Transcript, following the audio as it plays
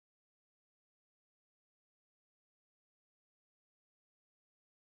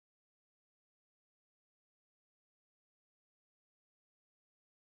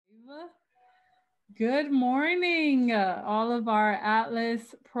Good morning, all of our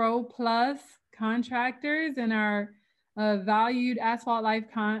Atlas Pro Plus contractors and our valued Asphalt Life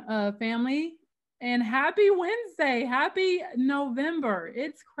family. And happy Wednesday, happy November.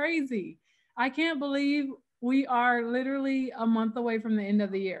 It's crazy. I can't believe we are literally a month away from the end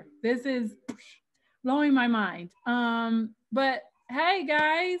of the year. This is blowing my mind. But hey,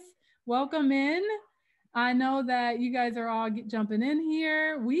 guys, welcome in. I know that you guys are all jumping in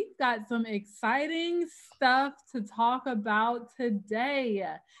here. We've got some exciting stuff to talk about today.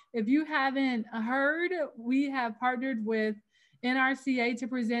 If you haven't heard, we have partnered with NRCA to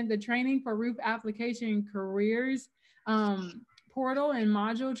present the Training for Roof Application Careers portal and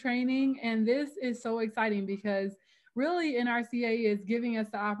module training. And this is so exciting because really NRCA is giving us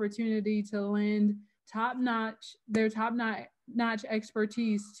the opportunity to lend their top notch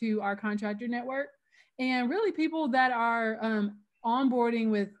expertise to our contractor network and really people that are onboarding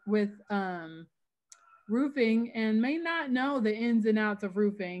with roofing and may not know the ins and outs of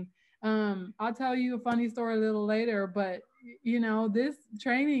roofing. I'll tell you a funny story a little later, but this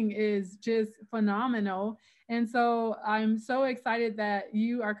training is just phenomenal. And so I'm so excited that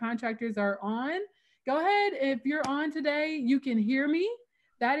you, our contractors, are on. Go ahead. If you're on today, you can hear me.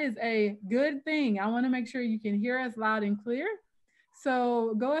 That is a good thing. I want to make sure you can hear us loud and clear.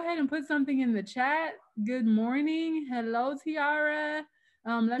 So go ahead and put something in the chat. Good morning. Hello, Tiara.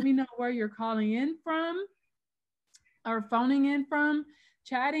 Let me know where you're calling in from or phoning in from.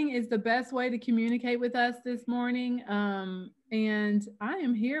 Chatting is the best way to communicate with us this morning. And I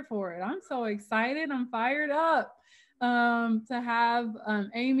am here for it. I'm so excited. I'm fired up to have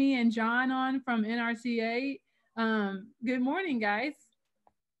Amy and John on from NRCA. Good morning, guys.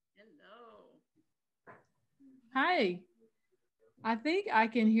 Hello. Hi. I think I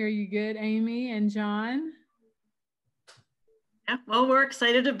can hear you good, Amy and John. Yeah, well, we're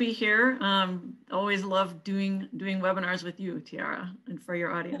excited to be here. Always love doing webinars with you, Tiara, and for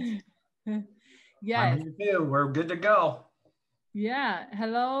your audience. Yes. I'm here too. We're good to go. Yeah.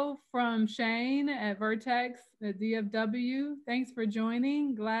 Hello from Shane at Vertex at DFW. Thanks for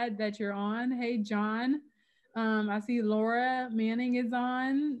joining. Glad that you're on. Hey, John. I see Laura Manning is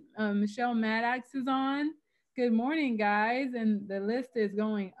on. Michelle Maddox is on. Good morning, guys. And the list is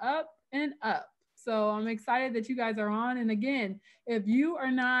going up and up. So I'm excited that you guys are on. And again, if you are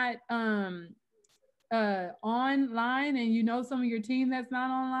not online and you know some of your team that's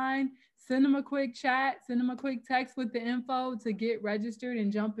not online, send them a quick chat, send them a quick text with the info to get registered and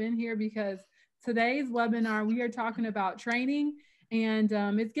jump in here because today's webinar, we are talking about training and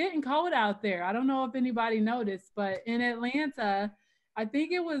it's getting cold out there. I don't know if anybody noticed, but in Atlanta, I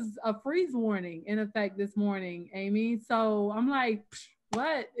think it was a freeze warning in effect this morning, Amy. So I'm like,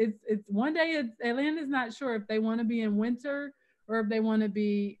 what? It's one day Atlanta's not sure if they want to be in winter or if they want to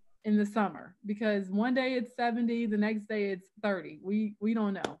be in the summer because one day it's 70, the next day it's 30. We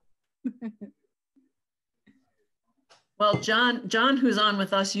don't know. Well, John, who's on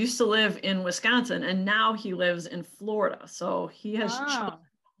with us, used to live in Wisconsin, and now he lives in Florida. So he has chosen a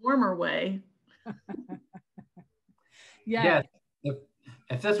warmer way. Yes.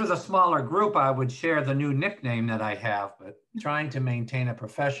 If this was a smaller group, I would share the new nickname that I have, but trying to maintain a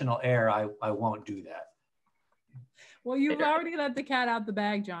professional air, I won't do that. Well, you've already let the cat out the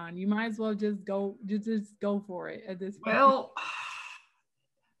bag, John. You might as well just go for it at this point. Well,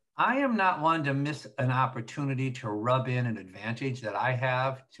 I am not one to miss an opportunity to rub in an advantage that I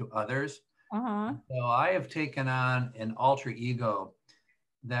have to others. So I have taken on an alter ego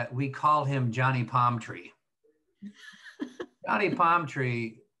that we call him Johnny Palm Tree. Johnny Palm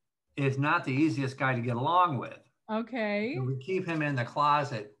Tree is not the easiest guy to get along with. Okay. So we keep him in the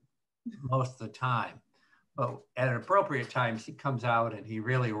closet most of the time. But at appropriate times, he comes out and he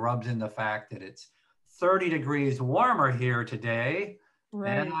really rubs in the fact that it's 30 degrees warmer here today.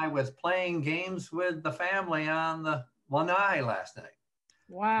 Right. And I was playing games with the family on the lanai last night.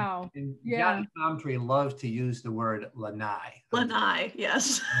 Wow. And Johnny Palm Tree loves to use the word lanai. Lanai,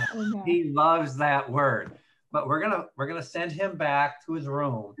 yes. He loves that word. But we're gonna send him back to his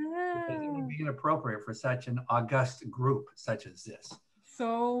room because it would be inappropriate for such an august group such as this.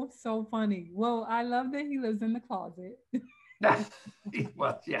 So funny. Well, I love that he lives in the closet.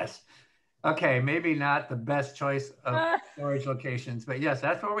 Well, yes. Okay, maybe not the best choice of storage locations, but yes,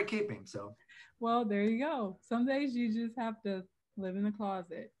 that's where we keep him. So, well, there you go. Some days you just have to live in the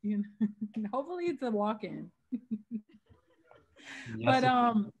closet. You know, hopefully it's a walk-in. Yes, but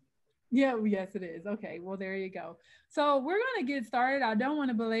yeah, yes, it is. Okay, well, there you go. So we're going to get started. I don't want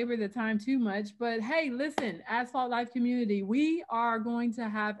to belabor the time too much, but hey, listen, Asphalt Life community, we are going to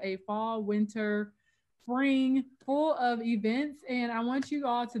have a fall winter spring full of events, and I want you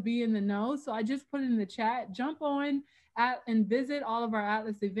all to be in the know. So I just put it in the chat. Jump on at and visit all of our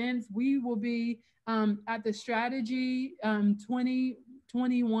Atlas events. We will be at the Strategy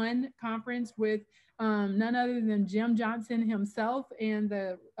 2021 conference with none other than Jim Johnson himself and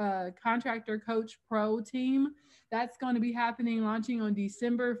the Contractor Coach Pro team. That's going to be happening, launching on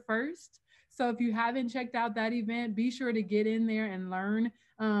December 1st. So if you haven't checked out that event, be sure to get in there and learn.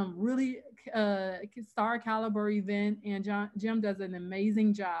 Really star caliber event, and Jim does an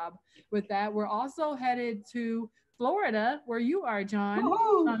amazing job with that. We're also headed to Florida, where you are, John,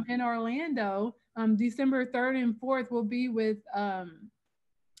 in Orlando. December 3rd and 4th will be with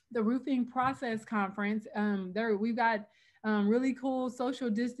the Roofing Process Conference. There we've got really cool social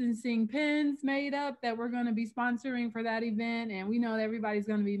distancing pins made up that we're going to be sponsoring for that event, and we know that everybody's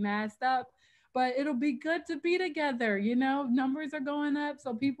going to be masked up. But it'll be good to be together. You know, numbers are going up,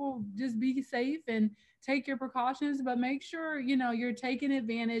 so people just be safe and take your precautions. But make sure you're taking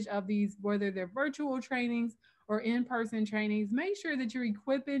advantage of these, whether they're virtual trainings or in-person trainings. Make sure that you're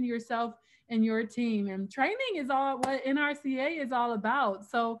equipping yourself and your team. And training is all what NRCA is all about.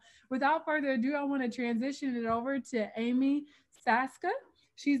 So without further ado, I want to transition it over to Amy Saska.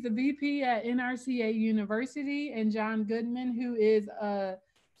 She's the VP at NRCA University, and John Goodman, who is a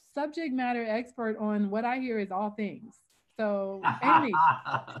subject matter expert on what I hear is all things. So Amy.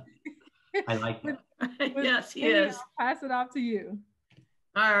 I like that. Yes, he Amy, is. I'll pass it off to you.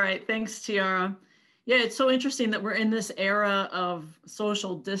 All right, thanks, Tiara. Yeah, it's so interesting that we're in this era of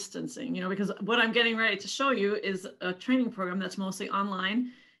social distancing, because what I'm getting ready to show you is a training program that's mostly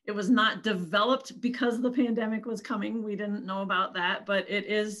online. It was not developed because the pandemic was coming. We didn't know about that, but it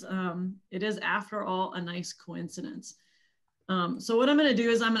is after all a nice coincidence. So what I'm going to do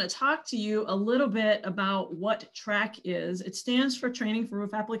is I'm going to talk to you a little bit about what TRAC is. It stands for Training for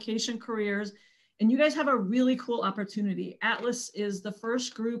Roof Application Careers. And you guys have a really cool opportunity. Atlas is the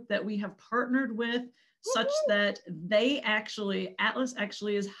first group that we have partnered with such that Atlas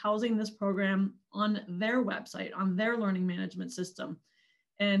actually is housing this program on their website, on their learning management system.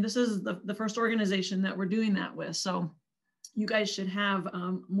 And this is the first organization that we're doing that with. So you guys should have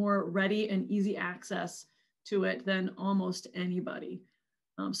more ready and easy access to it than almost anybody.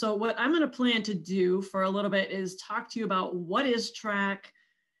 So what I'm going to plan to do for a little bit is talk to you about what is TRAC.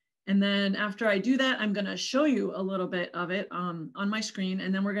 And then after I do that, I'm going to show you a little bit of it on my screen.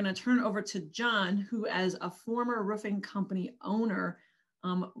 And then we're going to turn over to John, who as a former roofing company owner,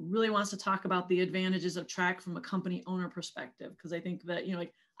 really wants to talk about the advantages of TRAC from a company owner perspective. Because I think that,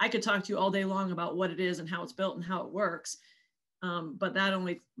 I could talk to you all day long about what it is and how it's built and how it works. But that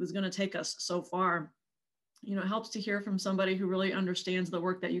only was going to take us so far. It helps to hear from somebody who really understands the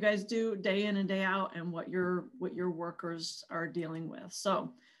work that you guys do day in and day out and what your workers are dealing with.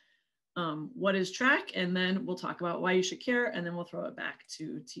 So what is TRAC? And then we'll talk about why you should care, and then we'll throw it back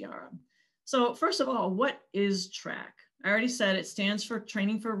to Tiara. So first of all, what is TRAC? I already said it stands for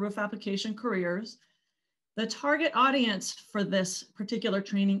Training for Roof Application Careers. The target audience for this particular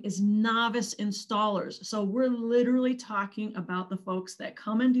training is novice installers. So we're literally talking about the folks that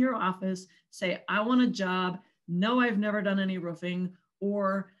come into your office, say, I want a job. No, I've never done any roofing,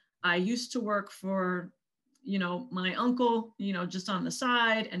 or I used to work for my uncle, just on the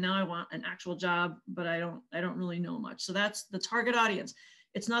side, and now I want an actual job, but I don't really know much. So that's the target audience.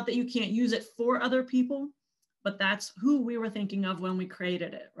 It's not that you can't use it for other people, but that's who we were thinking of when we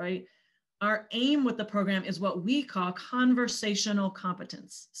created it, right? Our aim with the program is what we call conversational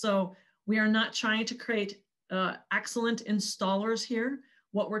competence. So we are not trying to create excellent installers here.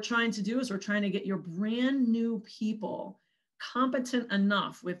 What we're trying to do is we're trying to get your brand new people competent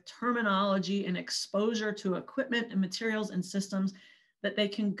enough with terminology and exposure to equipment and materials and systems that they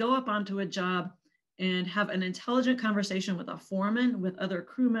can go up onto a job and have an intelligent conversation with a foreman, with other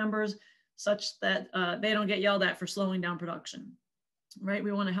crew members, such that they don't get yelled at for slowing down production, right?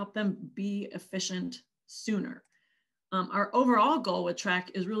 We want to help them be efficient sooner. Our overall goal with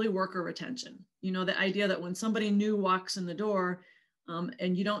TRAC is really worker retention. The idea that when somebody new walks in the door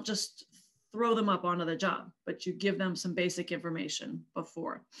and you don't just throw them up onto the job, but you give them some basic information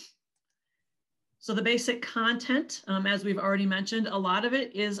before. So the basic content, as we've already mentioned, a lot of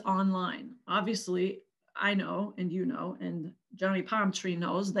it is online. Obviously, I know, and and Johnny Palmtree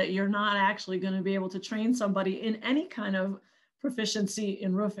knows that you're not actually going to be able to train somebody in any kind of proficiency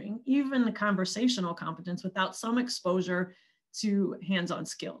in roofing, even the conversational competence, without some exposure to hands-on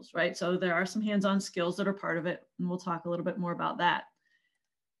skills, right? So there are some hands-on skills that are part of it, and we'll talk a little bit more about that.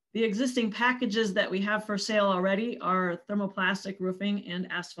 The existing packages that we have for sale already are thermoplastic roofing and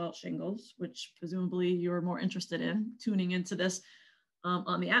asphalt shingles, which presumably you're more interested in tuning into this.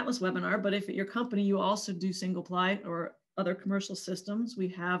 on the Atlas webinar, but if at your company you also do single ply or other commercial systems, we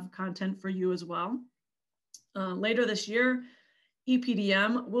have content for you as well. Later this year,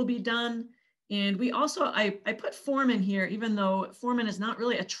 EPDM will be done. And we also, I put Foreman here, even though Foreman is not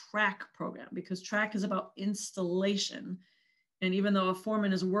really a track program, because track is about installation. And even though a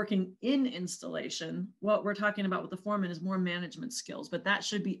foreman is working in installation, what we're talking about with the foreman is more management skills, but that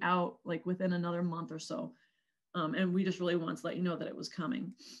should be out like within another month or so. And we just really want to let you know that it was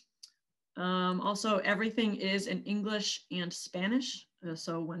coming. Also, everything is in English and Spanish.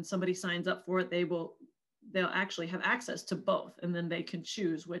 So when somebody signs up for it, they'll actually have access to both, and then they can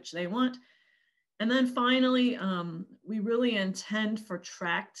choose which they want. And then finally, we really intend for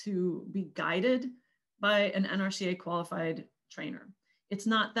track to be guided by an NRCA qualified trainer. It's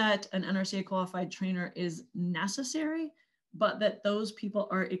not that an NRCA qualified trainer is necessary, but that those people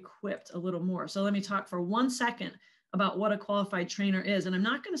are equipped a little more. So let me talk for 1 second about what a qualified trainer is. And I'm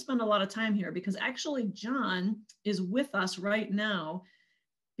not going to spend a lot of time here because actually John is with us right now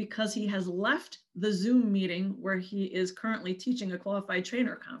because he has left the Zoom meeting where he is currently teaching a qualified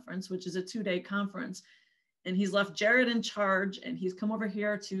trainer conference, which is a 2-day conference. And he's left Jared in charge, and he's come over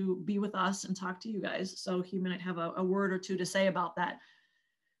here to be with us and talk to you guys. So he might have a word or two to say about that.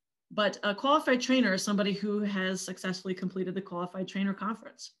 But a qualified trainer is somebody who has successfully completed the qualified trainer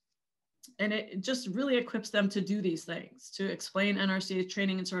conference. And it just really equips them to do these things, to explain NRCA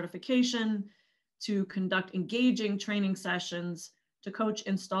training and certification, to conduct engaging training sessions, to coach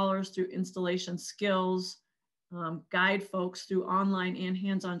installers through installation skills, guide folks through online and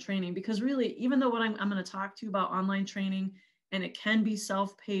hands-on training. Because really, even though what I'm going to talk to you about online training, and it can be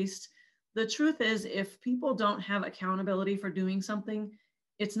self-paced, the truth is if people don't have accountability for doing something,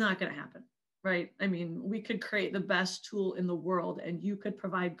 it's not going to happen, right? I mean, we could create the best tool in the world and you could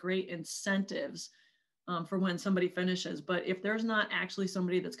provide great incentives for when somebody finishes. But if there's not actually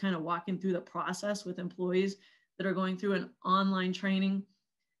somebody that's kind of walking through the process with employees that are going through an online training,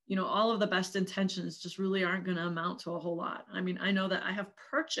 you know, all of the best intentions just really aren't going to amount to a whole lot. I mean, I know that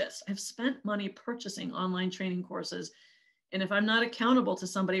I've spent money purchasing online training courses. And if I'm not accountable to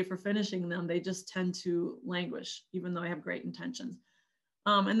somebody for finishing them, they just tend to languish, even though I have great intentions.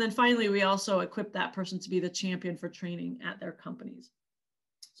 And then finally, we also equip that person to be the champion for training at their companies.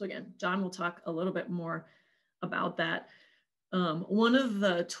 So again, John will talk a little bit more about that. One of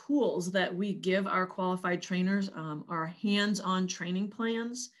the tools that we give our qualified trainers are hands-on training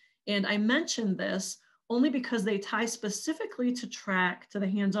plans. And I mentioned this only because they tie specifically to track, to the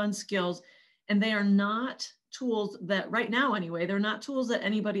hands-on skills, and they are not tools that, right now anyway, they're not tools that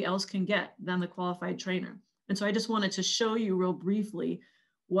anybody else can get than the qualified trainer. And so I just wanted to show you real briefly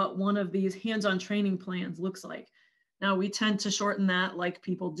what one of these hands-on training plans looks like. Now, we tend to shorten that like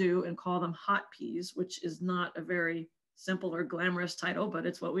people do and call them hot Ps, which is not a very simple or glamorous title, but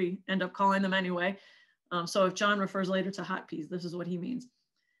it's what we end up calling them anyway. So if John refers later to hot Ps, this is what he means.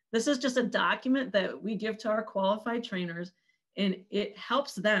 This is just a document that we give to our qualified trainers, and it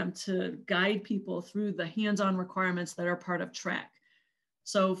helps them to guide people through the hands-on requirements that are part of track.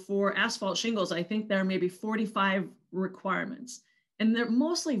 So for asphalt shingles, I think there are maybe 45 requirements, and they're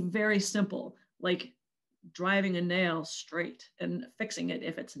mostly very simple, like driving a nail straight and fixing it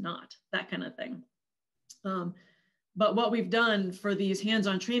if it's not, that kind of thing. But what we've done for these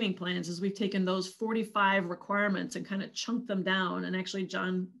hands-on training plans is we've taken those 45 requirements and kind of chunked them down. And actually,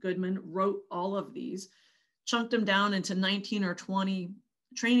 John Goodman wrote all of these, chunked them down into 19 or 20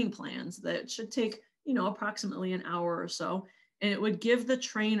 training plans that should take, you know, approximately an hour or so. And it would give the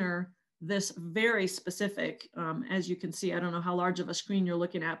trainer this very specific, as you can see, I don't know how large of a screen you're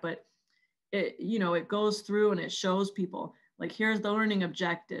looking at, but it, you know, it goes through and it shows people, like, here's the learning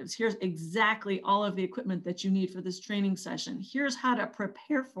objectives. Here's exactly all of the equipment that you need for this training session. Here's how to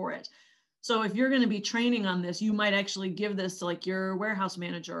prepare for it. So if you're going to be training on this, you might actually give this to like your warehouse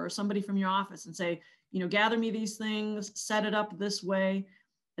manager or somebody from your office and say, you know, gather me these things, set it up this way.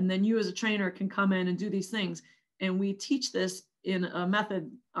 And then you as a trainer can come in and do these things. And we teach this in a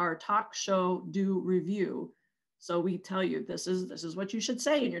method, our talk, show, do, review. So we tell you, this is what you should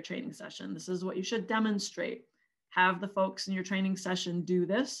say in your training session. This is what you should demonstrate. Have the folks in your training session do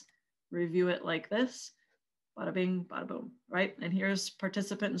this, review it like this, bada bing, bada boom, right? And here's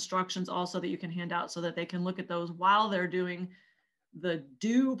participant instructions also that you can hand out so that they can look at those while they're doing the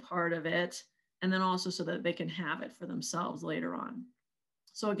do part of it, and then also so that they can have it for themselves later on.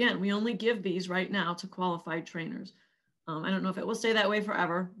 So again, we only give these right now to qualified trainers. I don't know if it will stay that way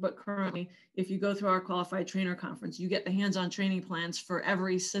forever, but currently, if you go through our qualified trainer conference, you get the hands-on training plans for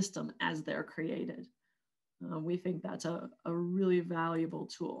every system as they're created. We think that's a really valuable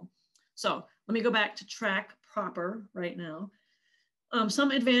tool. So let me go back to track proper right now.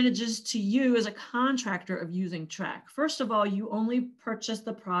 Some advantages to you as a contractor of using Track. First of all, you only purchase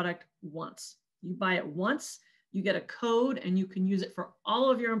the product once. You buy it once, you get a code, and you can use it for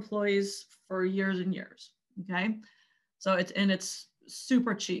all of your employees for years and years, okay? So it's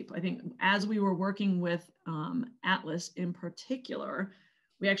super cheap. I think as we were working with Atlas in particular,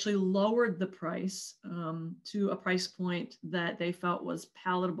 we actually lowered the price to a price point that they felt was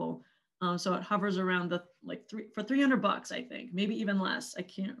palatable. So it hovers around the for $300, I think, maybe even less. I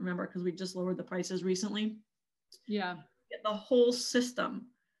can't remember because we just lowered the prices recently. Yeah. Get the whole system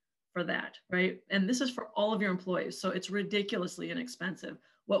for that, right? And this is for all of your employees. So it's ridiculously inexpensive.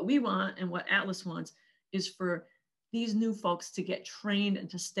 What we want and what Atlas wants is for these new folks to get trained and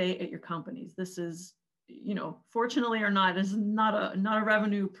to stay at your companies. This is, you know, fortunately or not, is not a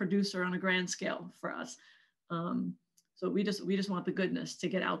revenue producer on a grand scale for us. So we just want the goodness to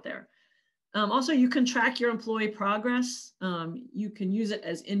get out there. Also, you can track your employee progress. You can use it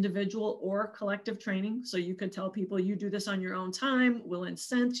as individual or collective training. So you can tell people you do this on your own time, we'll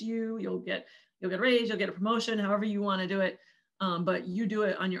incent you, you'll get a raise, you'll get a promotion, however you want to do it. But you do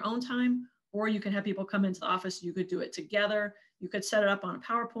it on your own time, or you can have people come into the office. You could do it together. You could set it up on a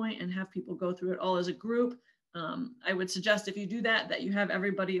PowerPoint and have people go through it all as a group. I would suggest if you do that, that you have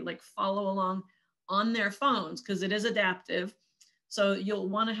everybody like follow along on their phones because it is adaptive. So you'll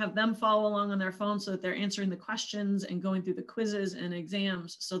want to have them follow along on their phone so that they're answering the questions and going through the quizzes and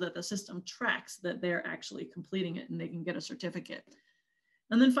exams so that the system tracks that they're actually completing it and they can get a certificate.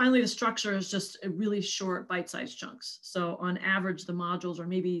 And then finally, the structure is just a really short bite-sized chunks. So on average, the modules are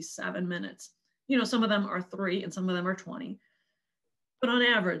maybe 7 minutes. You know, some of them are 3 and some of them are 20. But on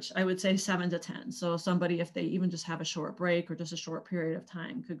average, I would say 7 to 10. So somebody, if they even just have a short break or just a short period of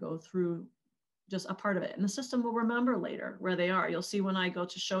time, could go through just a part of it. And the system will remember later where they are. You'll see when I go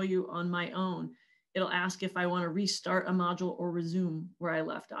to show you on my own, it'll ask if I want to restart a module or resume where I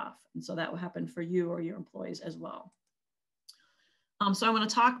left off. And so that will happen for you or your employees as well. So I want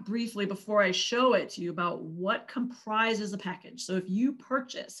to talk briefly before I show it to you about what comprises the package. So if you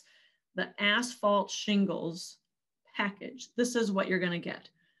purchase the asphalt shingles package, this is what you're going to get.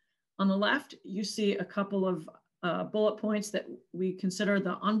 On the left, you see a couple of bullet points that we consider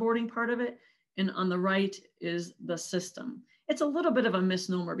the onboarding part of it. And on the right is the system. It's a little bit of a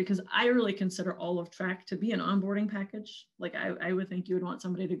misnomer because I really consider all of Track to be an onboarding package. Like I would think you would want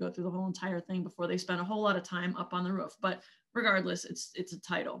somebody to go through the whole entire thing before they spend a whole lot of time up on the roof. But regardless, it's a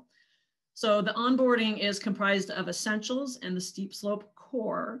title. So the onboarding is comprised of essentials and the steep slope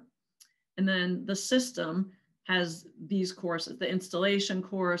core. And then the system has these courses, the installation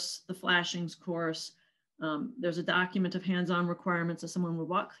course, the flashings course. There's a document of hands-on requirements that someone would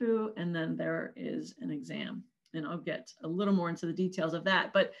walk through, and then there is an exam. And I'll get a little more into the details of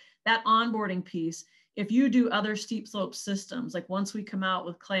that. But that onboarding piece, if you do other steep slope systems, like once we come out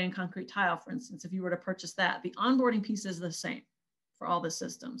with clay and concrete tile, for instance, if you were to purchase that, the onboarding piece is the same for all the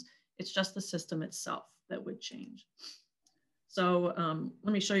systems. It's just the system itself that would change. So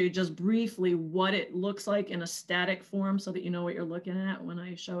let me show you just briefly what it looks like in a static form so that you know what you're looking at when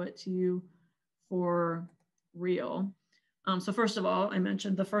I show it to you for real. So first of all, I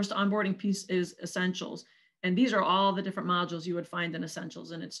mentioned the first onboarding piece is essentials. And these are all the different modules you would find in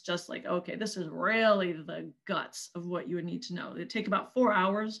essentials. And it's just like, okay, this is really the guts of what you would need to know. It'd take about 4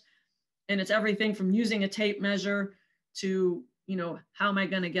 hours. And it's everything from using a tape measure to, you know, how am I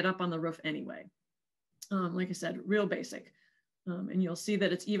going to get up on the roof anyway? Like I said, real basic. And you'll see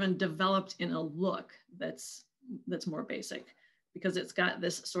that it's even developed in a look that's more basic, because it's got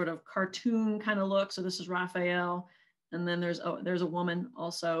this sort of cartoon kind of look. So this is Raphael, and then there's a woman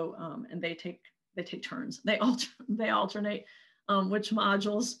also, and they take turns. They alternate which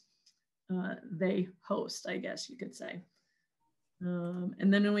modules they host, I guess you could say.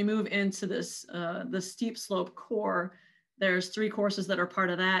 And then when we move into this, the steep slope core, there's 3 courses that are part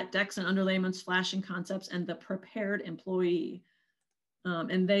of that: decks and underlayments, flashing concepts, and the prepared employee.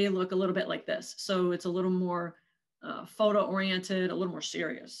 And they look a little bit like this. So it's a little more photo oriented, a little more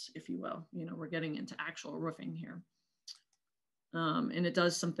serious, if you will. You know, we're getting into actual roofing here. And it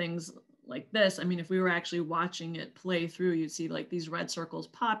does some things like this. I mean, if we were actually watching it play through, you'd see like these red circles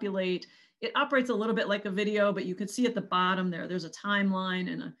populate. It operates a little bit like a video, but you could see at the bottom there's a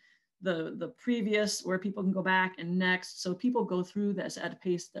timeline and the previous where people can go back and next. So people go through this at a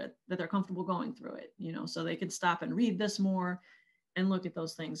pace that they're comfortable going through it, you know, so they can stop and read this more and look at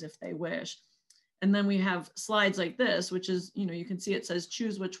those things if they wish. And then we have slides like this, which is, you know, you can see it says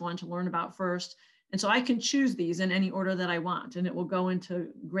choose which one to learn about first. And so I can choose these in any order that I want, and it will go into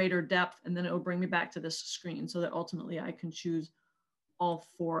greater depth, and then it will bring me back to this screen so that ultimately I can choose all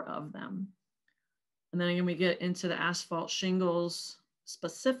 4 of them. And then again, we get into the asphalt shingles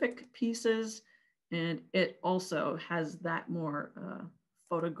specific pieces, and it also has that more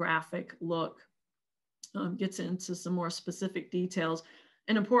photographic look, gets into some more specific details.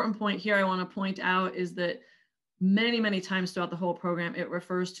 An important point here I want to point out is that many times throughout the whole program, it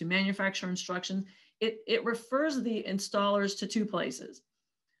refers to manufacturer instructions. It refers the installers to two places.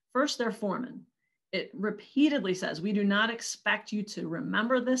 First, their foreman. It repeatedly says, we do not expect you to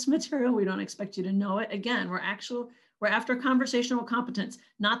remember this material. We don't expect you to know it. Again, we're after conversational competence,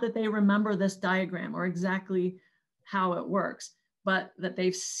 not that they remember this diagram or exactly how it works, but that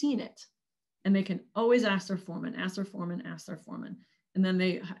they've seen it. And they can always ask their foreman, ask their foreman, ask their foreman. And then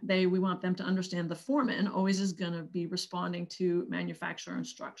we want them to understand the foreman always is going to be responding to manufacturer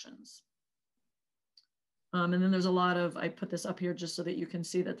instructions. And then there's a lot of, I put this up here just so that you can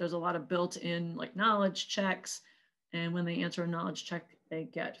see that there's a lot of built-in like knowledge checks. And when they answer a knowledge check, they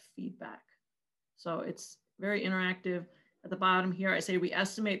get feedback. So it's very interactive. At the bottom here, I say we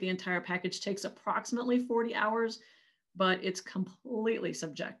estimate the entire package takes approximately 40 hours, but it's completely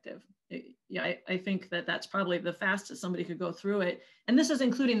subjective. I think that that's probably the fastest somebody could go through it. And this is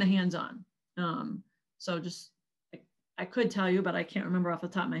including the hands-on. So just, I could tell you, but I can't remember off the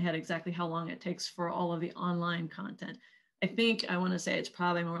top of my head exactly how long it takes for all of the online content. I want to say it's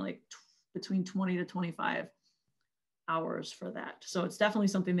probably more like between 20 to 25 hours for that. So it's definitely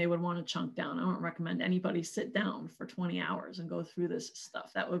something they would want to chunk down. I don't recommend anybody sit down for 20 hours and go through this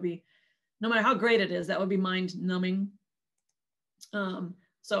stuff. That would be, no matter how great it is, that would be mind numbing.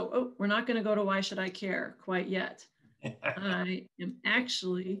 We're not going to go to why should I care quite yet. I am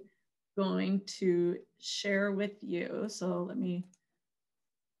actually going to share with you. So let me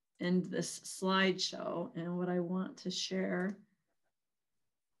end this slideshow. And what I want to share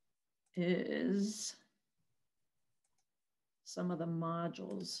is some of the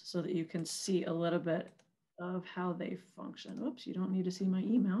modules so that you can see a little bit of how they function. Oops, you don't need to see my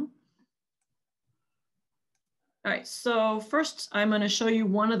email. All right, so first I'm going to show you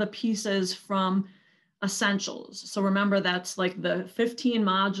one of the pieces from Essentials. So remember, that's like the 15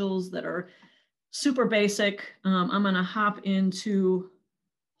 modules that are super basic. I'm going to hop into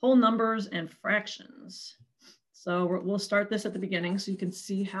whole numbers and fractions. So we'll start this at the beginning so you can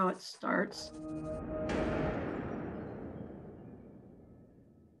see how it starts.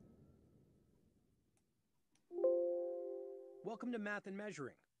 Welcome to Math and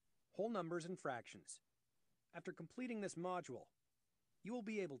Measuring, Whole Numbers and Fractions. After completing this module, you will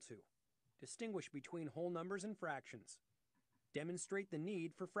be able to distinguish between whole numbers and fractions, demonstrate the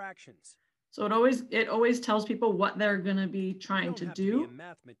need for fractions. So it always tells people what they're going to be trying to do. You don't have to be a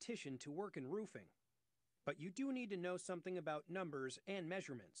mathematician to work in roofing, but you do need to know something about numbers and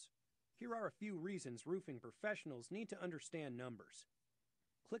measurements. Here are a few reasons roofing professionals need to understand numbers.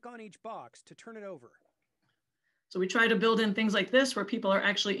 Click on each box to turn it over. So we try to build in things like this where people are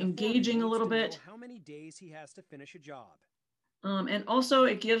actually engaging a little bit. How many days he has to finish a job. And also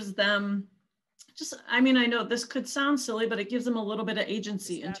it gives them I know this could sound silly, but it gives them a little bit of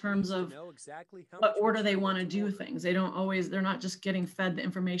agency in terms of what order they want to do things. They're not just getting fed the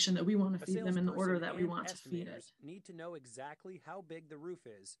information that we want to feed them in the order that we want to feed it. Need to know exactly how big the roof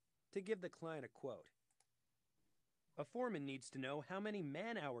is to give the client a quote. A foreman needs to know how many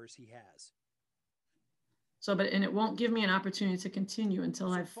man-hours he has. And it won't give me an opportunity to continue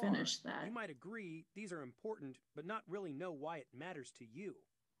until I've finished that. You might agree these are important, but not really know why it matters to you.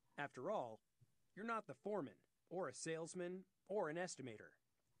 After all, you're not the foreman, or a salesman, or an estimator.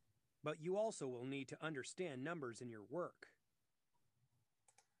 But you also will need to understand numbers in your work.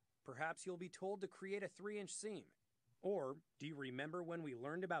 Perhaps you'll be told to create a 3-inch seam. Or, do you remember when we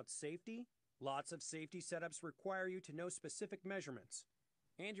learned about safety? Lots of safety setups require you to know specific measurements.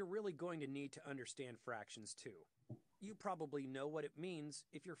 And you're really going to need to understand fractions too. You probably know what it means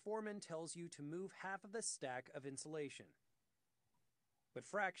if your foreman tells you to move half of the stack of insulation. But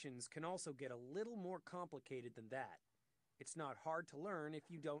fractions can also get a little more complicated than that. It's not hard to learn if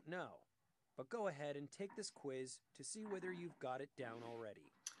you don't know. But go ahead and take this quiz to see whether you've got it down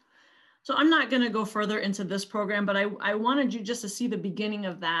already. So I'm not going to go further into this program, but I wanted you just to see the beginning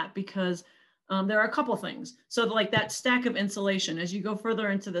of that because there are a couple things. So like that stack of insulation, as you go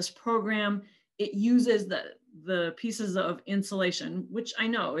further into this program, it uses the pieces of insulation, which I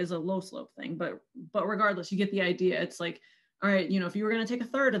know is a low slope thing, but regardless, you get the idea. It's like, all right, if you were going to take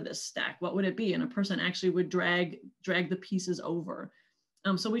a third of this stack, what would it be? And a person actually would drag the pieces over.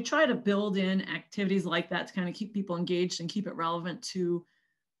 So we try to build in activities like that to kind of keep people engaged and keep it relevant to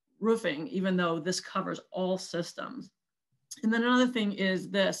roofing, even though this covers all systems. And then another thing is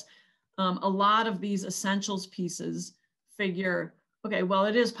this, a lot of these essentials pieces figure okay, well,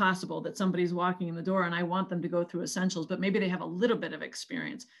 it is possible that somebody's walking in the door and I want them to go through essentials, but maybe they have a little bit of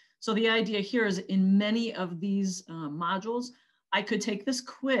experience. So the idea here is in many of these modules, I could take this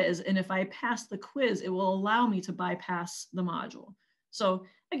quiz, and if I pass the quiz, it will allow me to bypass the module. So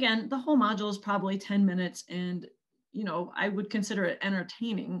again, the whole module is probably 10 minutes, and I would consider it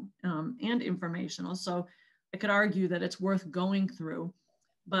entertaining and informational. So I could argue that it's worth going through.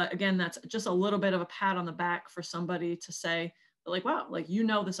 But again, that's just a little bit of a pat on the back for somebody to say, like, wow, like,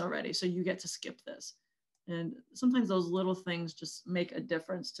 this already, so you get to skip this. And sometimes those little things just make a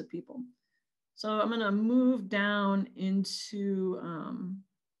difference to people. So I'm going to move down into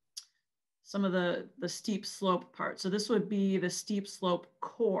some of the steep slope part. So this would be the steep slope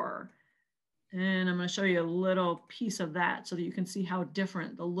core. And I'm going to show you a little piece of that so that you can see how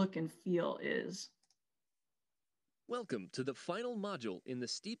different the look and feel is. Welcome to the final module in the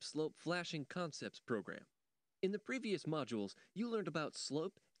Steep Slope Flashing Concepts program. In the previous modules, you learned about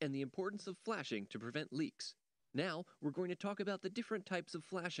slope and the importance of flashing to prevent leaks. Now, we're going to talk about the different types of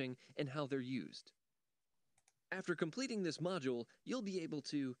flashing and how they're used. After completing this module, you'll be able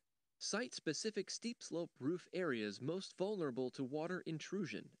to cite specific steep slope roof areas most vulnerable to water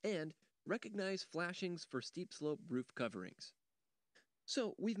intrusion and recognize flashings for steep slope roof coverings.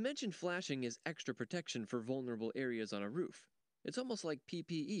 So, we've mentioned flashing as extra protection for vulnerable areas on a roof. It's almost like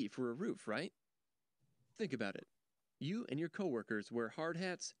PPE for a roof, right? Think about it. You and your coworkers wear hard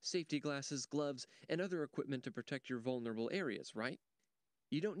hats, safety glasses, gloves, and other equipment to protect your vulnerable areas, right?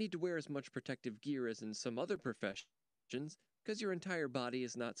 You don't need to wear as much protective gear as in some other professions, because your entire body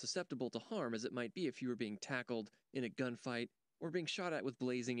is not susceptible to harm as it might be if you were being tackled in a gunfight or being shot at with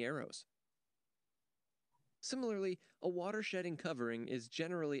blazing arrows. Similarly, a water-shedding covering is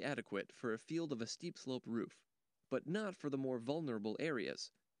generally adequate for a field of a steep slope roof, but not for the more vulnerable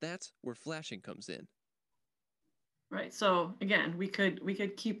areas. That's where flashing comes in. Right. So again, we could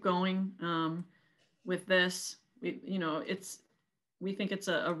keep going with this. We think it's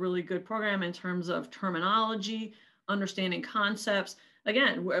a really good program in terms of terminology, understanding concepts.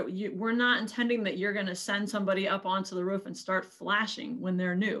 Again, we're not intending that you're going to send somebody up onto the roof and start flashing when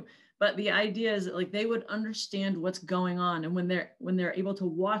they're new. But the idea is that, like, they would understand what's going on, and when they're able to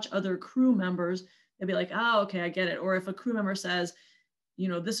watch other crew members, they'll be like, oh, okay, I get it. Or if a crew member says,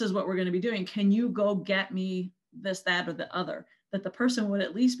 this is what we're going to be doing, can you go get me this, that, or the other, that the person would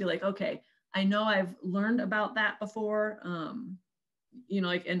at least be like, okay, I know I've learned about that before,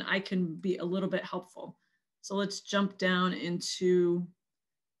 and I can be a little bit helpful. So let's jump down into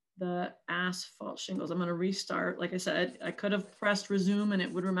the asphalt shingles. I'm going to restart. Like I said, I could have pressed resume and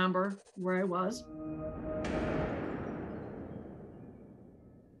it would remember where I was.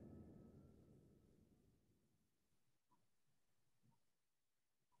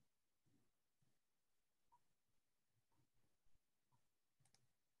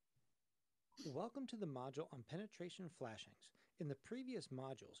 Welcome to the module on penetration flashings. In the previous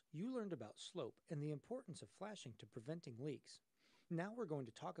modules, you learned about slope and the importance of flashing to preventing leaks. Now we're going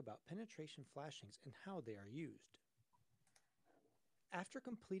to talk about penetration flashings and how they are used. After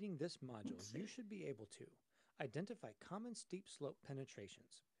completing this module, you should be able to identify common steep slope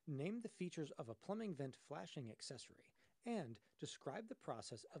penetrations, name the features of a plumbing vent flashing accessory, and describe the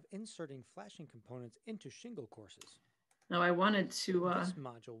process of inserting flashing components into shingle courses. Now I wanted to... This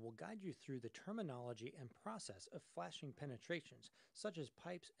module will guide you through the terminology and process of flashing penetrations, such as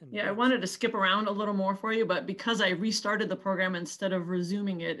pipes and... Yeah, I wanted to skip around a little more for you, but because I restarted the program instead of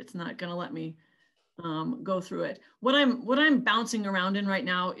resuming it, it's not going to let me go through it. What I'm bouncing around in right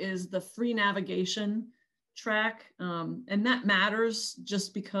now is the free navigation track, and that matters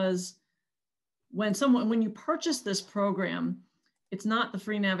just because when you purchase this program, it's not the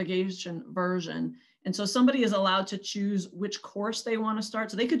free navigation version. And so somebody is allowed to choose which course they want to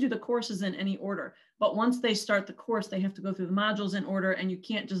start. So they could do the courses in any order, but once they start the course, they have to go through the modules in order, and you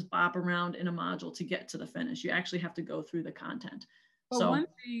can't just bop around in a module to get to the finish. You actually have to go through the content. But so one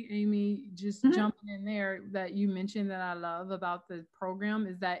thing, Amy, just jumping in there that you mentioned that I love about the program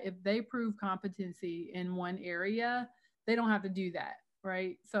is that if they prove competency in one area, they don't have to do that,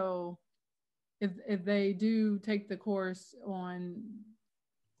 right? So if they do take the course on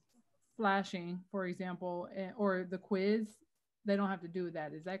flashing, for example, or the quiz, they don't have to do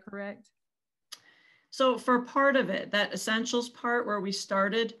that. Is that correct? So for part of it, that essentials part where we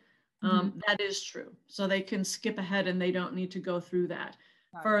started, that is true. So they can skip ahead and they don't need to go through that.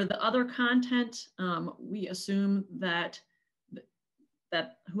 For the other content, we assume that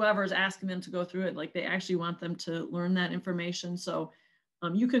whoever is asking them to go through it, like, they actually want them to learn that information. So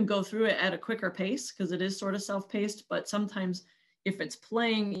you can go through it at a quicker pace because it is sort of self-paced, but sometimes if it's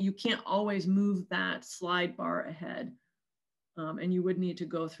playing, you can't always move that slide bar ahead. and you would need to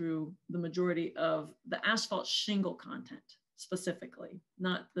go through the majority of the asphalt shingle content specifically,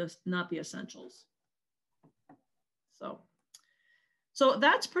 not the essentials. So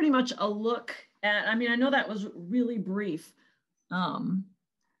that's pretty much a look at, I mean, I know that was really brief,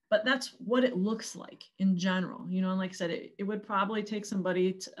 but that's what it looks like in general. You know, and like I said, it would probably take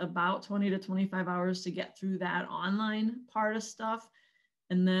somebody about 20 to 25 hours to get through that online part of stuff.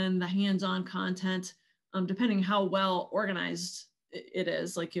 And then the hands-on content, depending how well organized it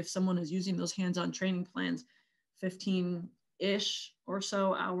is, like if someone is using those hands-on training plans, 15-ish or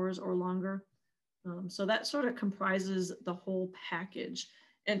so hours or longer. So that sort of comprises the whole package.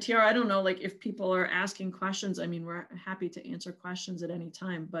 And Tiara, I don't know, like if people are asking questions, I mean, we're happy to answer questions at any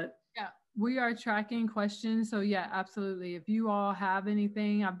time, but. Yeah, we are tracking questions. So yeah, absolutely. If you all have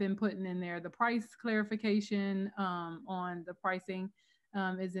anything, I've been putting in there, the price clarification on the pricing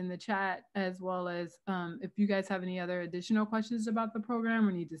is in the chat, as well as if you guys have any other additional questions about the program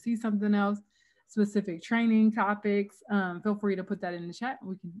or need to see something else, specific training topics, feel free to put that in the chat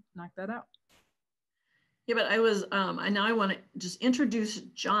and we can knock that out. Yeah, but I was, now I want to just introduce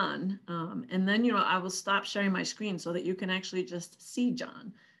John, and then, you know, I will stop sharing my screen so that you can actually just see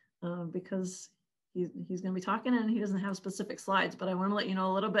John, because he's going to be talking and he doesn't have specific slides, but I want to let you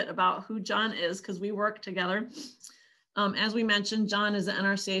know a little bit about who John is because we work together. As we mentioned, John is the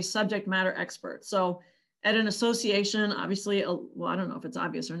NRCA subject matter expert. So at an association, obviously, well, I don't know if it's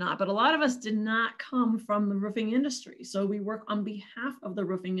obvious or not, but a lot of us did not come from the roofing industry. So we work on behalf of the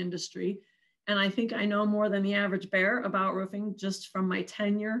roofing industry. And I think I know more than the average bear about roofing just from my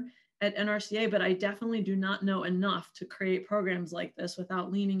tenure at NRCA, but I definitely do not know enough to create programs like this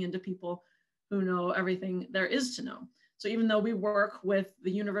without leaning into people who know everything there is to know. So even though we work with the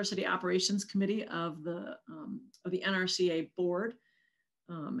University Operations Committee of the NRCA board,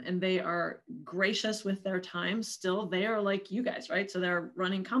 and they are gracious with their time, still they are like you guys, right? So they're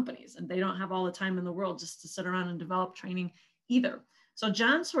running companies and they don't have all the time in the world just to sit around and develop training either. So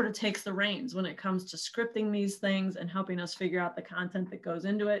John sort of takes the reins when it comes to scripting these things and helping us figure out the content that goes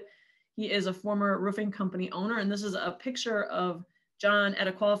into it. He is a former roofing company owner, and this is a picture of John at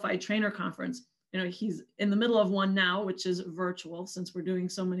a qualified trainer conference. You know, he's in the middle of one now, which is virtual since we're doing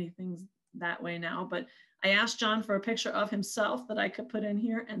so many things that way now. But I asked John for a picture of himself that I could put in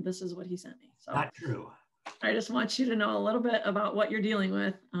here, and this is what he sent me. So not true. I just want you to know a little bit about what you're dealing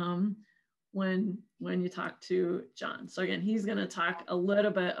with when you talk to John. So again, he's going to talk a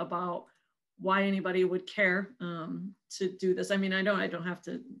little bit about why anybody would care to do this. I mean, I don't have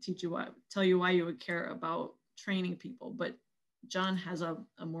to tell you why you would care about training people, but John has a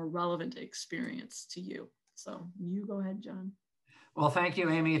more relevant experience to you. So you go ahead, John. Well, thank you,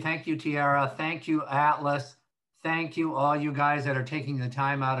 Amy. Thank you, Tiara. Thank you, Atlas. Thank you, all you guys that are taking the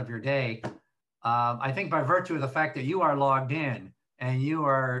time out of your day. I think by virtue of the fact that you are logged in and you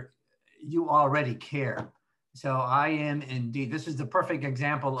already care. So I am indeed, this is the perfect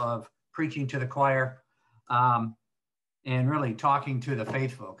example of preaching to the choir and really talking to the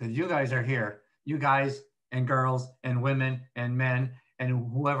faithful, because you guys are here, you guys and girls and women and men and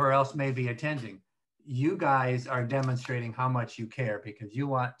whoever else may be attending. You guys are demonstrating how much you care because you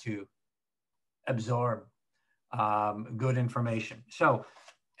want to absorb good information. So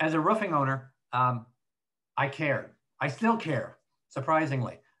as a roofing owner, I care. I still care,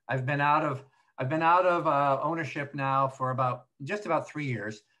 surprisingly. I've been out of ownership now for just about 3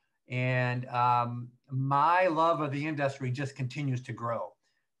 years. And my love of the industry just continues to grow.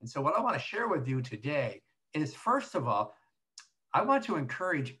 And so what I want to share with you today is, first of all, I want to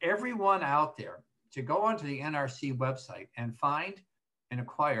encourage everyone out there to go onto the NRC website and find and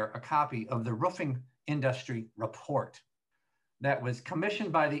acquire a copy of the Roofing Industry Report that was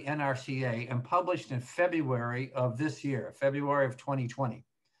commissioned by the NRCA and published in February of this year, February of 2020.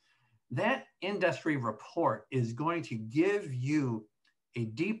 That industry report is going to give you a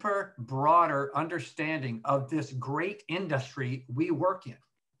deeper, broader understanding of this great industry we work in.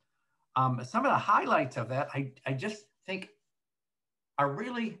 Some of the highlights of that, I just think are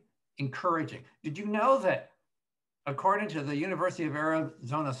really encouraging. Did you know that according to the University of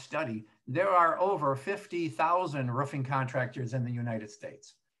Arizona study, there are over 50,000 roofing contractors in the United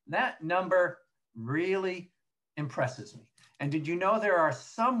States? That number really impresses me. And did you know there are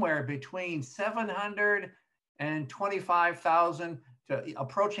somewhere between 725,000 to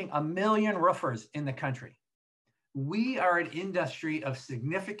approaching 1 million roofers in the country? We are an industry of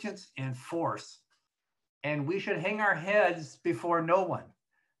significance and force, and we should hang our heads before no one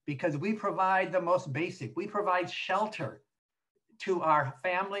because we provide the most basic. We provide shelter to our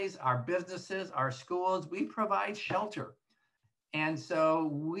families, our businesses, our schools. We provide shelter. And so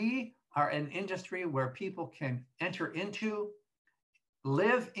we are an industry where people can enter into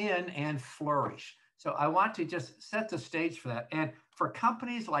live in and flourish. So I want to just set the stage for that. And for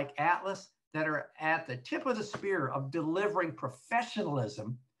companies like Atlas that are at the tip of the spear of delivering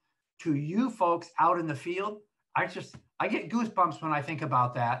professionalism to you folks out in the field, I get goosebumps when I think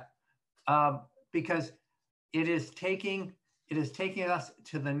about that, because it is taking us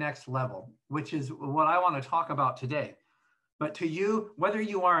to the next level, which is what I want to talk about today. But to you, whether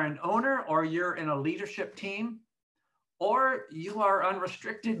you are an owner or you're in a leadership team, or you are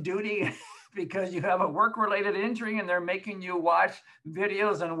unrestricted duty because you have a work-related injury and they're making you watch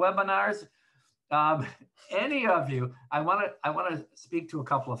videos and webinars, any of you, I want to speak to a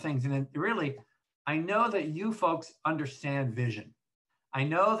couple of things. And then really, I know that you folks understand vision. I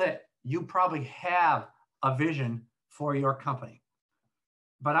know that you probably have a vision for your company.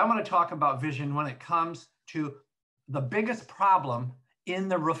 But I want to talk about vision when it comes to the biggest problem in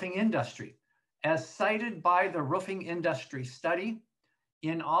the roofing industry. As cited by the roofing industry study,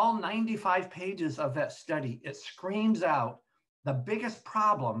 in all 95 pages of that study, it screams out the biggest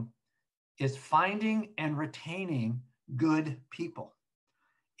problem is finding and retaining good people.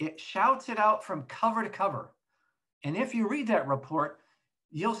 It shouts it out from cover to cover. And if you read that report,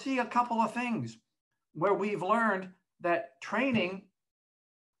 you'll see a couple of things where we've learned that training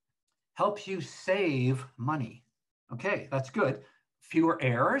helps you save money. Okay, that's good. Fewer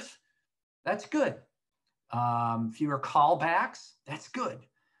errors, that's good. Fewer callbacks, that's good.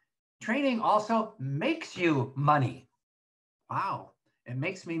 Training also makes you money. Wow, it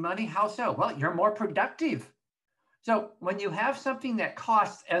makes me money. How so? Well, you're more productive. So when you have something that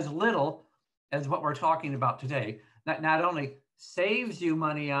costs as little as what we're talking about today, that not only saves you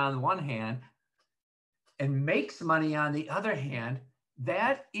money on one hand and makes money on the other hand,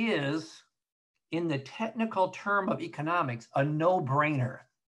 that is, in the technical term of economics, a no-brainer.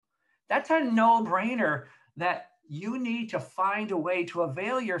 That's a no-brainer that you need to find a way to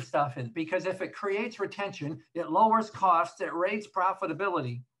avail yourself in, because if it creates retention, it lowers costs, it raises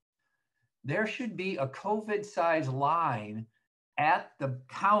profitability. There should be a COVID-sized line at the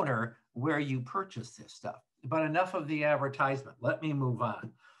counter where you purchase this stuff. But enough of the advertisement. Let me move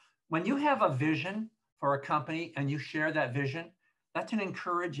on. When you have a vision for a company and you share that vision, that's an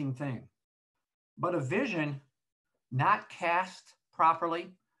encouraging thing. But a vision not cast properly,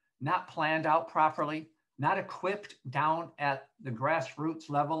 not planned out properly, not equipped down at the grassroots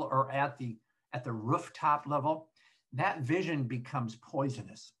level or at the rooftop level, that vision becomes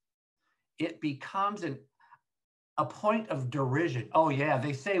poisonous. It becomes a point of derision. Oh yeah,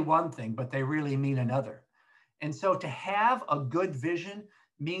 they say one thing, but they really mean another. And so to have a good vision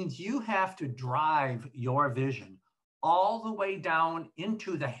means you have to drive your vision all the way down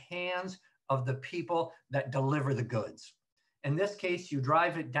into the hands of the people that deliver the goods. In this case, you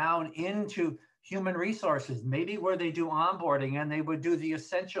drive it down into human resources, maybe where they do onboarding and they would do the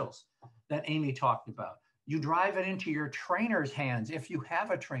essentials that Amy talked about. You drive it into your trainer's hands if you have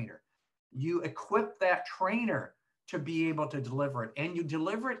a trainer. You equip that trainer to be able to deliver it, and you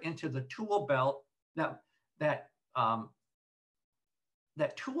deliver it into the tool belt that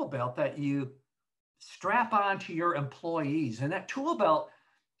tool belt that you strap on to your employees. And that tool belt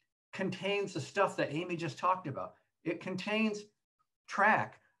contains the stuff that Amy just talked about. It contains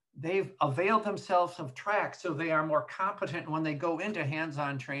track. They've availed themselves of track so they are more competent when they go into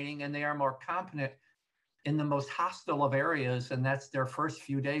hands-on training, and they are more competent in the most hostile of areas, and that's their first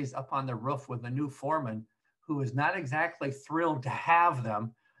few days up on the roof with a new foreman who is not exactly thrilled to have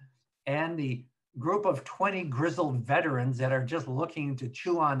them, and the group of 20 grizzled veterans that are just looking to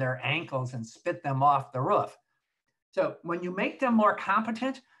chew on their ankles and spit them off the roof. So when you make them more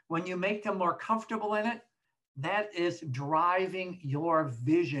competent, when you make them more comfortable in it, that is driving your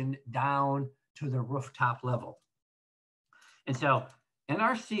vision down to the rooftop level. And so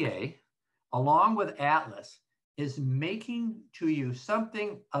NRCA, along with Atlas, is making to you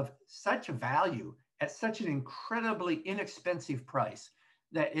something of such value at such an incredibly inexpensive price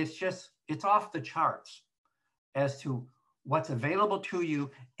that it's off the charts as to what's available to you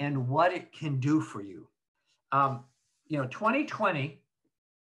and what it can do for you. 2020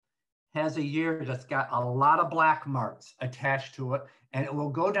 has a year that's got a lot of black marks attached to it, and it will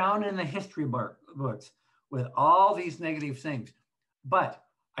go down in the history books with all these negative things. But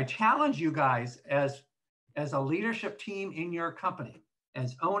I challenge you guys as a leadership team in your company,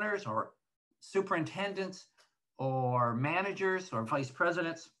 as owners or superintendents or managers or vice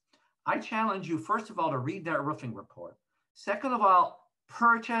presidents, I challenge you, first of all, to read that roofing report. Second of all,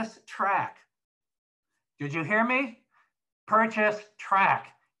 purchase track. Did you hear me? Purchase track.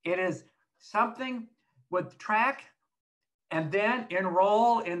 It is something with track, and then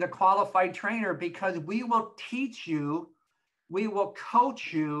enroll in the qualified trainer, because we will teach you We will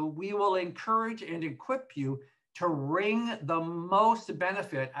coach you. We will encourage and equip you to wring the most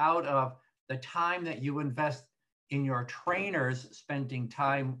benefit out of the time that you invest in your trainers spending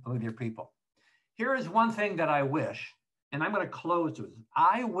time with your people. Here is one thing that I wish, and I'm going to close with.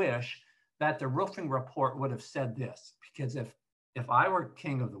 I wish that the roofing report would have said this, because if I were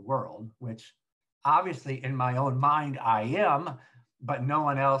king of the world, which obviously in my own mind I am, but no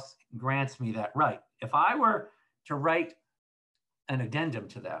one else grants me that right. If I were to write an addendum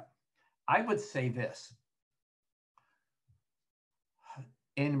to that, I would say this.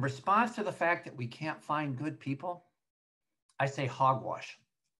 In response to the fact that we can't find good people, I say hogwash.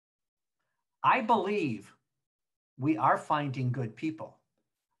 I believe we are finding good people.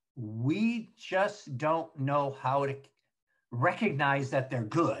 We just don't know how to recognize that they're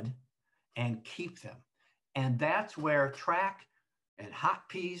good and keep them. And that's where track and hot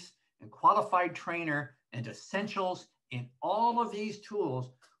peas and qualified trainer and essentials and all of these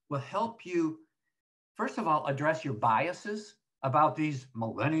tools will help you, first of all, address your biases about these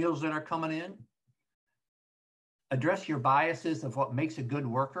millennials that are coming in, address your biases of what makes a good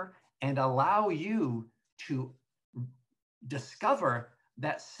worker, and allow you to discover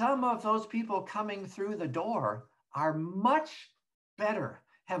that some of those people coming through the door are much better,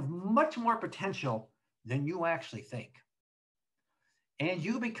 have much more potential than you actually think. And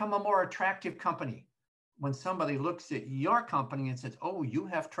you become a more attractive company. When somebody looks at your company and says, oh, you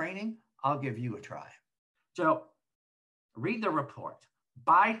have training, I'll give you a try. So read the report,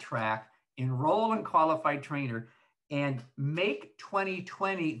 buy track, enroll in qualified trainer, and make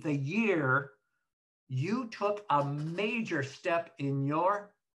 2020 the year you took a major step in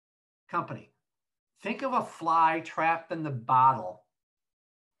your company. Think of a fly trapped in the bottle.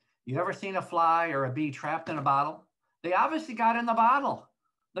 You ever seen a fly or a bee trapped in a bottle? They obviously got in the bottle.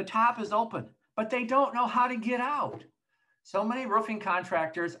 The top is open, but they don't know how to get out. So many roofing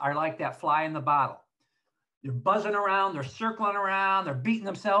contractors are like that fly in the bottle. They're buzzing around, they're circling around, they're beating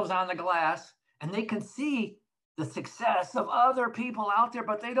themselves on the glass, and they can see the success of other people out there,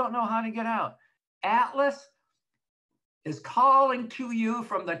 but they don't know how to get out. Atlas is calling to you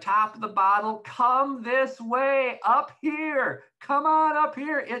from the top of the bottle, come this way, up here. Come on up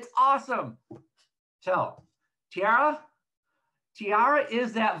here. It's awesome. So, Tiara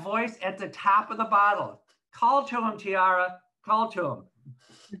is that voice at the top of the bottle. Call to him, Tiara. Call to him.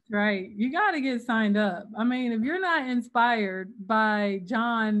 That's right. You got to get signed up. I mean, if you're not inspired by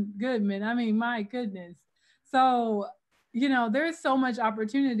John Goodman, I mean, my goodness. So, you know, there's so much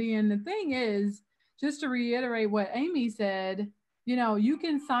opportunity. And the thing is, just to reiterate what Amy said, you know, you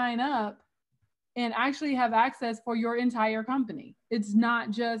can sign up and actually have access for your entire company. It's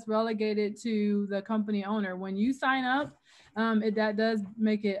not just relegated to the company owner. When you sign up, that does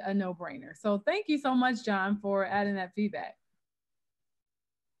make it a no-brainer. So thank you so much, John, for adding that feedback.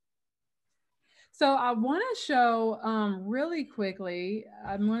 So I want to show really quickly,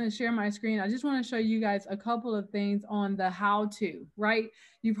 I'm going to share my screen. I just want to show you guys a couple of things on the how-to, right?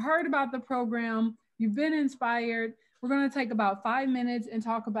 You've heard about the program, you've been inspired. We're going to take about 5 minutes and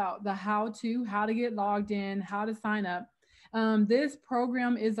talk about the how-to, how to get logged in, how to sign up. This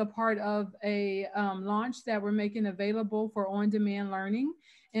program is a part of a launch that we're making available for on-demand learning,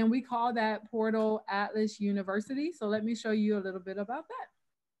 and we call that portal Atlas University. So let me show you a little bit about that.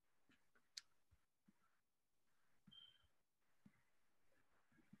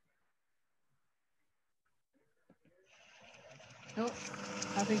 Oh,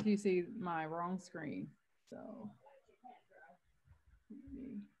 I think you see my wrong screen. So let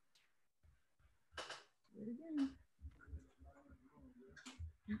me do it again.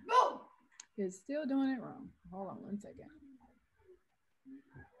 No, it's still doing it wrong. Hold on 1 second.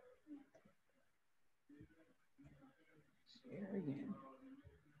 Share again.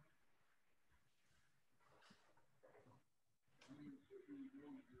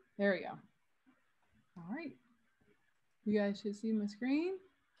 There we go. All right. You guys should see my screen.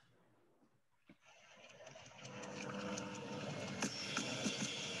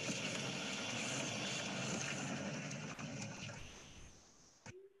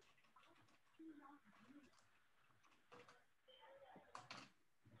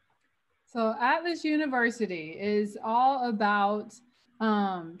 So Atlas University is all about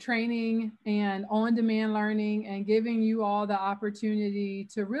training and on-demand learning and giving you all the opportunity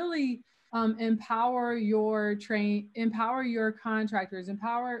to really empower your contractors,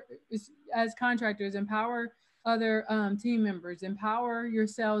 empower other team members, empower your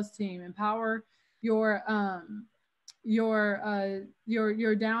sales team, empower your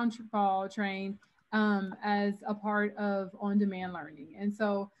downfall train as a part of on-demand learning. And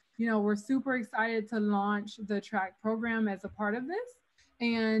so, we're super excited to launch the track program as a part of this.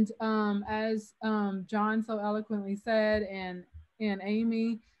 And as John so eloquently said, and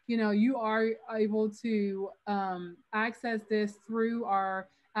Amy, you are able to access this through our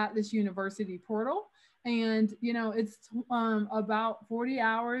Atlas University portal. And, it's about 40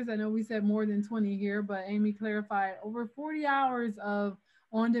 hours. I know we said more than 20 here, but Amy clarified over 40 hours of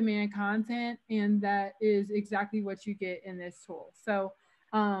on-demand content. And that is exactly what you get in this tool. So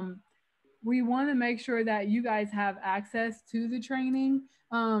we want to make sure that you guys have access to the training.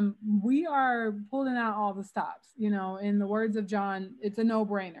 We are pulling out all the stops, in the words of John, it's a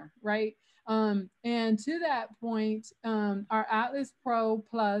no-brainer, right? And to that point, our Atlas Pro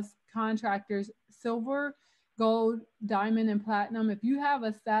Plus contractors, silver, gold, diamond, and platinum, if you have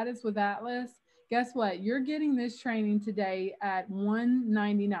a status with Atlas, guess what? You're getting this training today at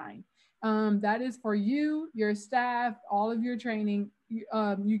 $199. That is for you, your staff, all of your training.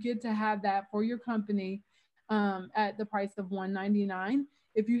 You get to have that for your company at the price of $199.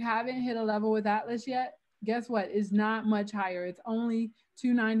 If you haven't hit a level with Atlas yet, guess what? It's not much higher. It's only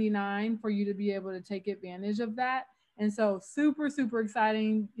 $299 for you to be able to take advantage of that. And so super, super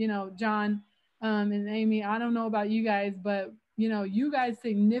exciting, John and Amy, I don't know about you guys, but you guys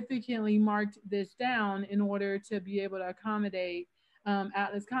significantly marked this down in order to be able to accommodate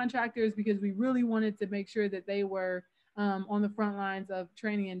Atlas contractors, because we really wanted to make sure that they were on the front lines of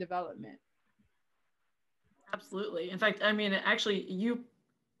training and development. Absolutely. In fact, I mean, actually, you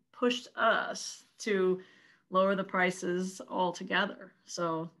pushed us to lower the prices altogether.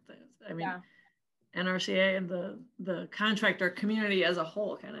 So, I mean, NRCA and the contractor community as a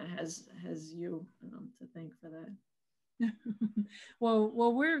whole kind of has you to thank for that.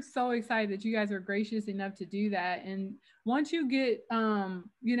 well, we're so excited that you guys are gracious enough to do that. And once you get,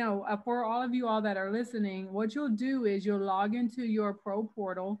 for all of you all that are listening, what you'll do is you'll log into your Pro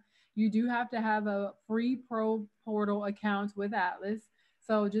portal. You do have to have a free Pro portal account with Atlas.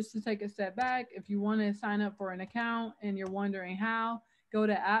 So just to take a step back, if you want to sign up for an account and you're wondering how, go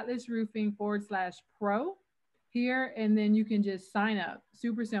to atlasroofing.com/pro here, and then you can just sign up.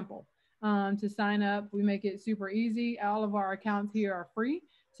 Super simple. To sign up, we make it super easy. All of our accounts here are free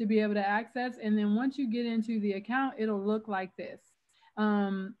to be able to access. And then once you get into the account, it'll look like this.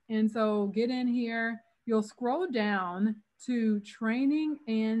 And so get in here, you'll scroll down to training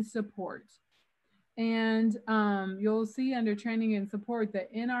and support. And you'll see under training and support the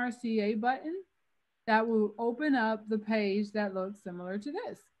NRCA button that will open up the page that looks similar to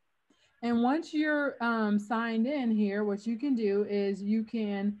this. And once you're signed in here, what you can do is you'll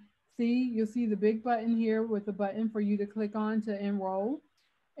see the big button here with the button for you to click on to enroll.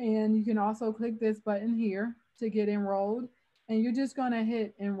 And you can also click this button here to get enrolled. And you're just going to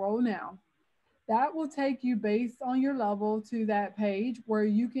hit enroll now. That will take you based on your level to that page where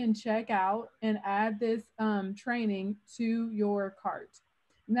you can check out and add this training to your cart.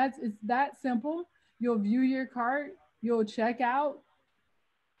 And it's that simple. You'll view your cart, you'll check out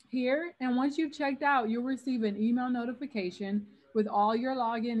here. And once you've checked out, you'll receive an email notification with all your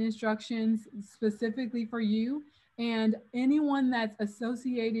login instructions specifically for you and anyone that's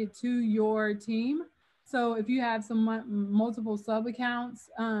associated to your team. So if you have some multiple sub accounts,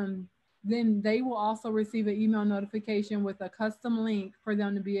 then they will also receive an email notification with a custom link for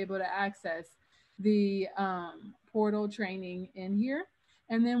them to be able to access the portal training in here.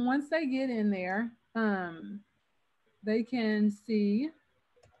 And then once they get in there, they can see,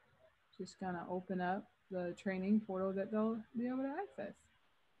 just gonna open up the training portal that they'll be able to access.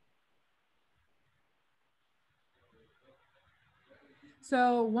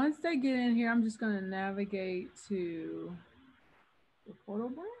 So once they get in here, I'm just gonna navigate to the portal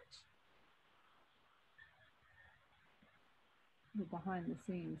branch. The behind the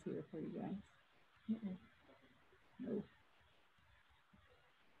scenes here for you guys. No.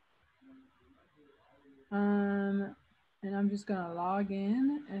 And I'm just gonna log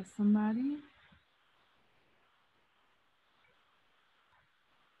in as somebody.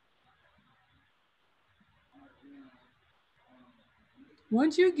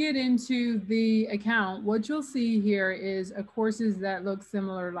 Once you get into the account, what you'll see here is a courses that look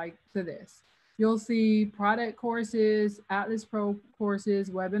similar like to this. You'll see product courses, Atlas Pro courses,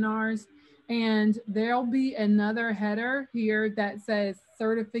 webinars, and there'll be another header here that says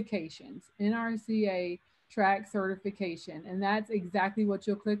certifications, NRCA track certification. And that's exactly what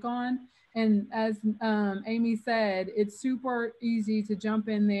you'll click on. And as Amy said, it's super easy to jump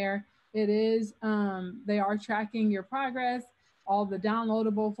in there. It is, they are tracking your progress. All the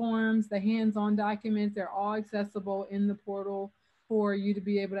downloadable forms, the hands-on documents, they're all accessible in the portal for you to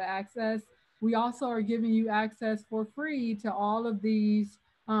be able to access. We also are giving you access for free to all of these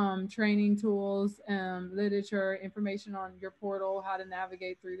training tools, literature, information on your portal, how to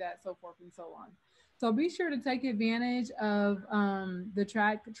navigate through that, so forth and so on. So be sure to take advantage of the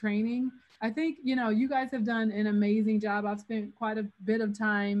track training. I think, you know, you guys have done an amazing job. I've spent quite a bit of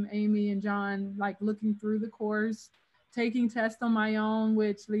time, Amy and John, like looking through the course, taking tests on my own,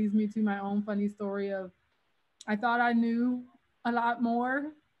 which leads me to my own funny story of I thought I knew a lot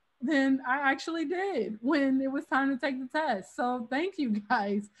more than I actually did when it was time to take the test. So thank you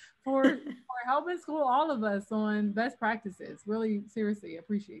guys for helping school all of us on best practices. Really, seriously,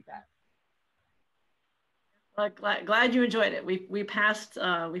 appreciate that. Glad you enjoyed it. We passed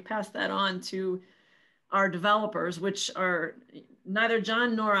that on to our developers, which are neither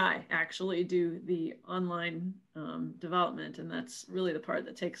John nor I actually do the online development, and that's really the part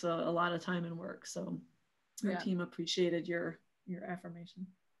that takes a lot of time and work. So our team appreciated your affirmation.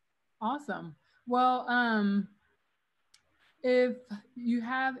 Awesome. Well, if you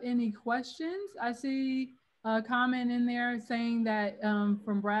have any questions, I see a comment in there saying that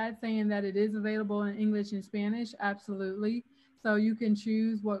from Brad saying that it is available in English and Spanish. Absolutely. So you can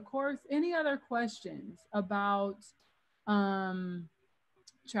choose what course. Any other questions about um,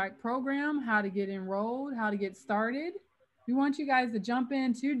 track program, how to get enrolled, how to get started? We want you guys to jump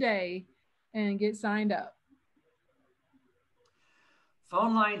in today and get signed up.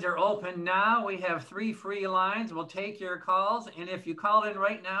 Phone lines are open now. We have 3 free lines. We'll take your calls. And if you call in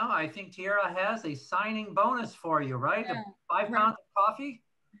right now, I think Tiara has a signing bonus for you, right? Yeah, 5 pounds of coffee?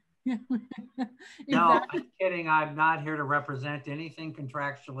 Exactly. No, I'm kidding. I'm not here to represent anything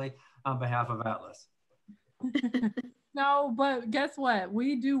contractually on behalf of Atlas. No, but guess what?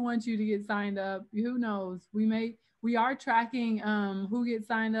 We do want you to get signed up. Who knows? We are tracking who gets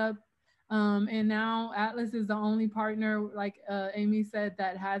signed up. And now Atlas is the only partner, like Amy said,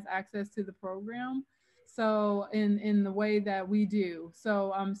 that has access to the program. So in the way that we do.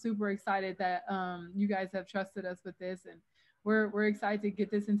 So I'm super excited that you guys have trusted us with this, and we're excited to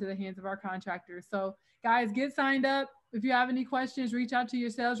get this into the hands of our contractors. So guys, get signed up. If you have any questions, reach out to your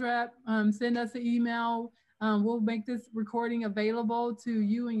sales rep. Send us an email. We'll make this recording available to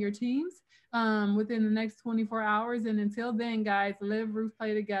you and your teams within the next 24 hours. And until then, guys, live, roof,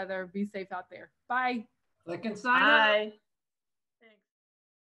 play together. Be safe out there. Bye. Click and sign up.